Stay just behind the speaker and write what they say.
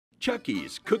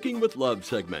Chucky's Cooking with Love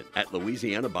segment at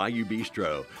Louisiana Bayou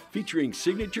Bistro, featuring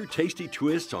signature tasty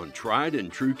twists on tried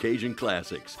and true Cajun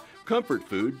classics. Comfort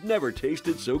food never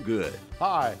tasted so good.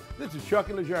 Hi, this is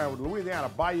Chucky LeJeune with Louisiana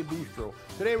Bayou Bistro.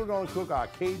 Today we're going to cook our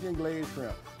Cajun glazed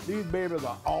shrimp. These babies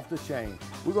are off the chain.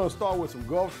 We're going to start with some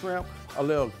Gulf shrimp, a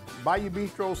little Bayou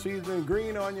Bistro seasoning,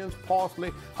 green onions,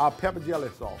 parsley, our pepper jelly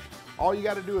sauce. All you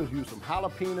got to do is use some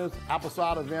jalapenos, apple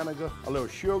cider vinegar, a little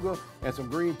sugar, and some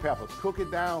green peppers. Cook it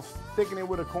down, thicken it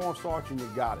with a cornstarch, and you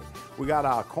got it. We got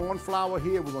our corn flour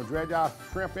here. We're going to dredge our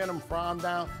shrimp in them, fry them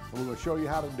down, and we're going to show you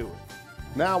how to do it.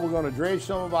 Now we're going to dredge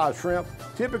some of our shrimp.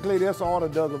 Typically this order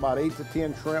does about 8 to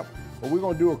 10 shrimp, but we're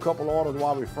going to do a couple orders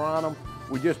while we're frying them.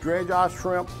 We just dredge our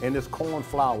shrimp in this corn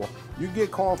flour. You can get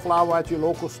corn flour at your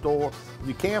local store. If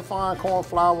you can't find corn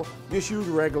flour, just use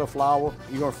regular flour.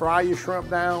 You're going to fry your shrimp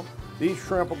down. These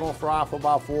shrimp are going to fry for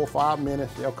about 4 or 5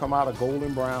 minutes. They'll come out a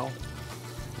golden brown.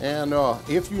 And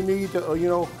if you need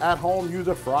to, at home, use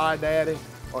a Fry Daddy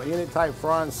or any type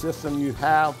frying system you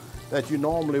have that you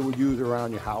normally would use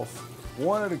around your house.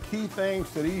 One of the key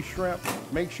things to these shrimp,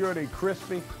 make sure they're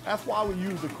crispy. That's why we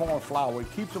use the corn flour.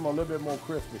 It keeps them a little bit more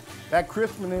crispy. That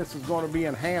crispiness is going to be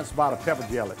enhanced by the pepper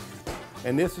jelly.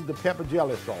 And this is the pepper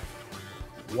jelly sauce.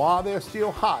 While they're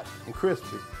still hot and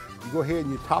crispy, you go ahead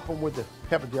and you top them with the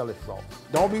pepper jelly sauce.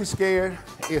 Don't be scared.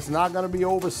 It's not going to be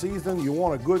over seasoned. You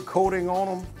want a good coating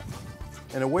on them.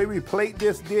 And the way we plate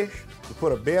this dish, we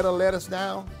put a bed of lettuce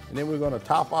down, and then we're going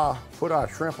to put our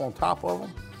shrimp on top of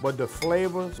them. But the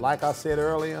flavors, like I said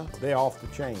earlier, they're off the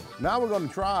chain. Now we're going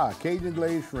to try our Cajun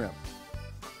glazed shrimp.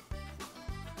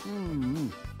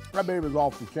 That baby's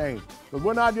off the chain. But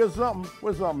we're not just something,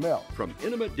 we're something else. From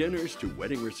intimate dinners to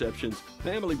wedding receptions,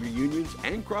 family reunions,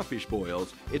 and crawfish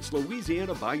boils, it's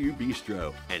Louisiana Bayou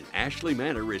Bistro and Ashley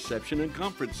Manor Reception and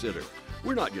Conference Center.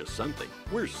 We're not just something,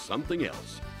 we're something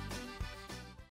else.